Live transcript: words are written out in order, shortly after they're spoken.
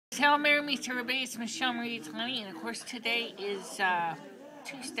Tell Mary Meets everybody, it's MicheleMarieDalene, and of course today is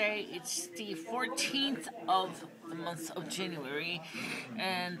Tuesday. It's the 14th of the month of January,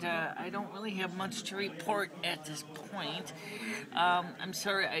 and I don't really have much to report at this point. I'm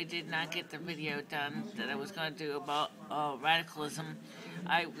sorry I did not get the video done that I was going to do about radicalism.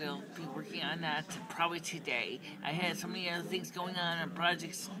 I will be working on that probably today. I had so many other things going on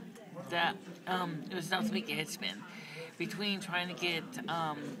projects that it was enough to make a head spin. Between trying to get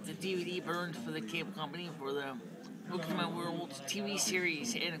the DVD burned for the cable company for the Look at My World TV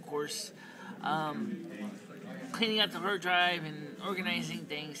series, and of course cleaning out the hard drive and organizing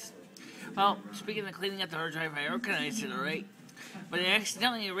things. Well, speaking of cleaning out the hard drive, I organized it, alright? But I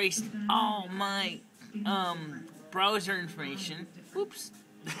accidentally erased all my browser information. Oops.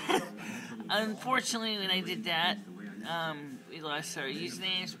 Unfortunately, when I did that, we lost our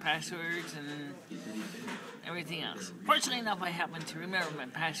usernames, passwords, and everything else. Fortunately enough, I happened to remember my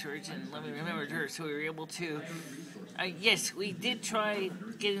passwords, and let me remember her, so we were able to. Yes, we did try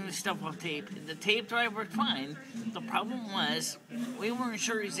getting the stuff off tape. The tape drive worked fine. The problem was we weren't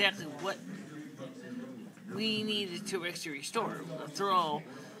sure exactly what we needed to actually restore. After all,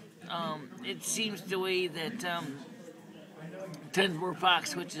 it seems the way that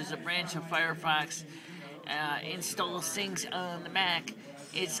 10.4fox, which is a branch of Firefox, installs things on the Mac.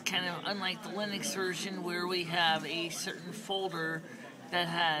 It's kind of unlike the Linux version where we have a certain folder that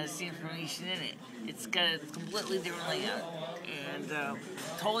has the information in it. It's got a completely different layout and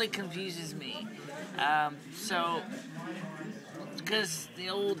totally confuses me. So, because the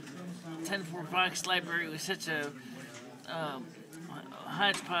old 10.4fox library was such a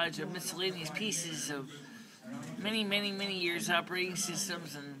hodgepodge of miscellaneous pieces of many years operating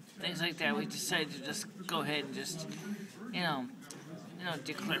systems and things like that, we decided to just go ahead and just,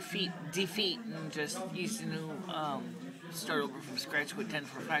 declare defeat and just use the new, start over from scratch with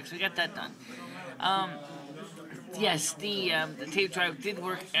 10.4fox. We got that done. Yes, the tape drive did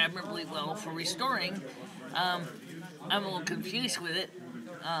work admirably well for restoring. I'm a little confused with it,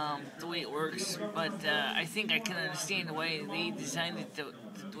 the way it works, but I think I can understand the way they designed it to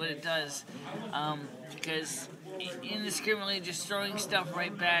what it does, because indiscriminately just throwing stuff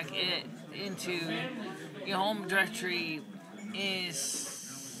right back into your home directory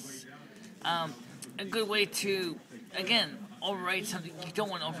is a good way to, again, overwrite something you don't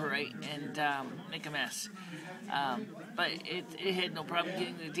want to overwrite and make a mess. But it had no problem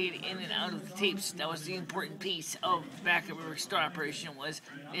getting the data in and out of the tapes. That was the important piece of the backup and restore operation was,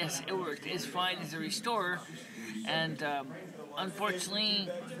 yes, it worked as fine as a restore, and unfortunately,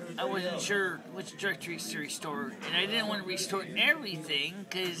 I wasn't sure which directories to restore, and I didn't want to restore everything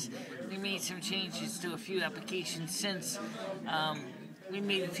because we made some changes to a few applications since we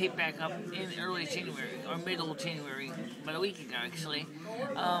made the tape back up in early January, or middle of January, about a week ago actually.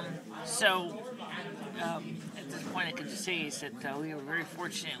 At this point I can just say is that we were very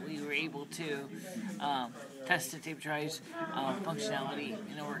fortunate we were able to test the tape drive's functionality,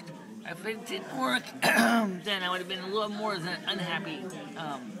 and it worked. If it didn't work, then I would have been a little more than unhappy.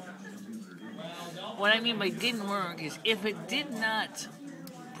 What I mean by didn't work is if it did not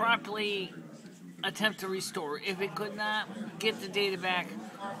properly attempt to restore, if it could not get the data back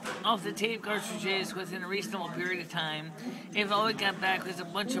off the tape cartridges within a reasonable period of time, if all it got back was a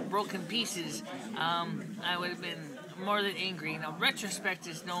bunch of broken pieces, I would have been more than angry. Now, Retrospect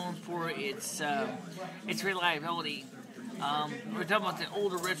is known for its reliability. We're talking about the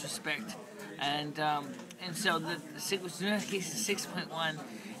older Retrospect, and so the sequence in this case is 6.1,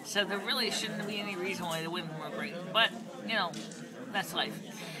 so there really shouldn't be any reason why they wouldn't work right, but, that's life.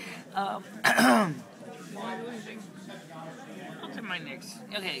 What's in my next?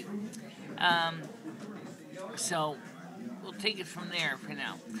 Okay, so we'll take it from there for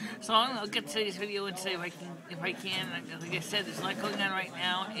now. So I'll get to today's video and say if I can. Like I said, there's a lot going on right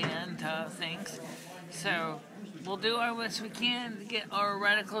now and things. So we'll do our best we can to get our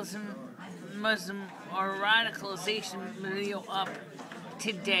radicalization video up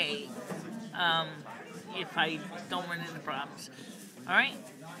today. If I don't run into problems. Alright,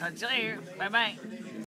 talk to you later. Bye-bye.